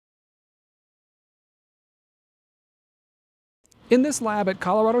In this lab at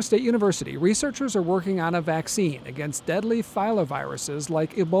Colorado State University, researchers are working on a vaccine against deadly filoviruses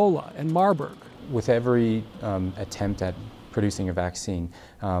like Ebola and Marburg. With every attempt at producing a vaccine,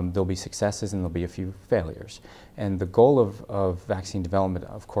 there'll be successes and there'll be a few failures. And the goal of vaccine development,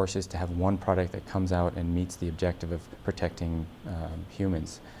 of course, is to have one product that comes out and meets the objective of protecting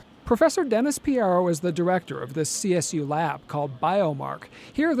humans. Professor Dennis Piero is the director of this CSU lab called BioMARC.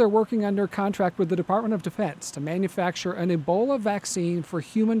 Here they're working under contract with the Department of Defense to manufacture an Ebola vaccine for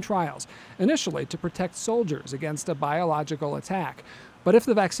human trials, initially to protect soldiers against a biological attack. But if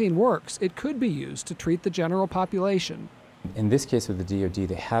the vaccine works, it could be used to treat the general population. In this case with the DoD,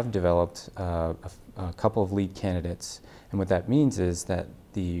 they have developed a couple of lead candidates, and what that means is that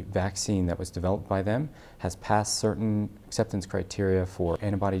the vaccine that was developed by them has passed certain acceptance criteria for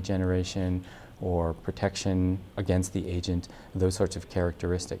antibody generation or protection against the agent, those sorts of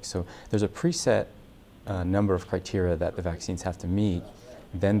characteristics. So there's a preset number of criteria that the vaccines have to meet.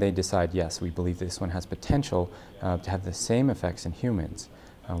 Then they decide, yes, we believe this one has potential to have the same effects in humans.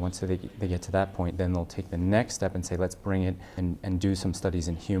 Once they get to that point, then they'll take the next step and say, let's bring it and do some studies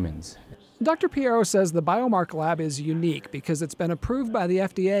in humans. Dr. Piero says the BioMARC lab is unique because it's been approved by the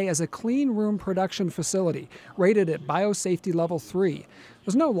FDA as a clean room production facility, rated at biosafety level 3.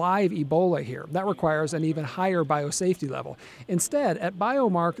 There's no live Ebola here. That requires an even higher biosafety level. Instead, at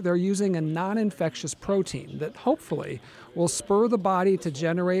BioMARC, they're using a non-infectious protein that hopefully will spur the body to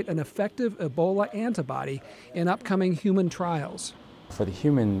generate an effective Ebola antibody in upcoming human trials. For the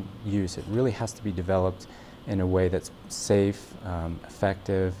human use, it really has to be developed in a way that's safe,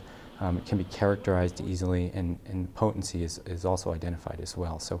 effective. It can be characterized easily, and potency is also identified as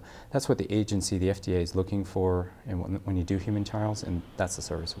well. So that's what the agency, the FDA, is looking for when you do human trials, and that's the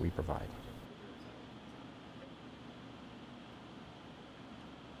service we provide.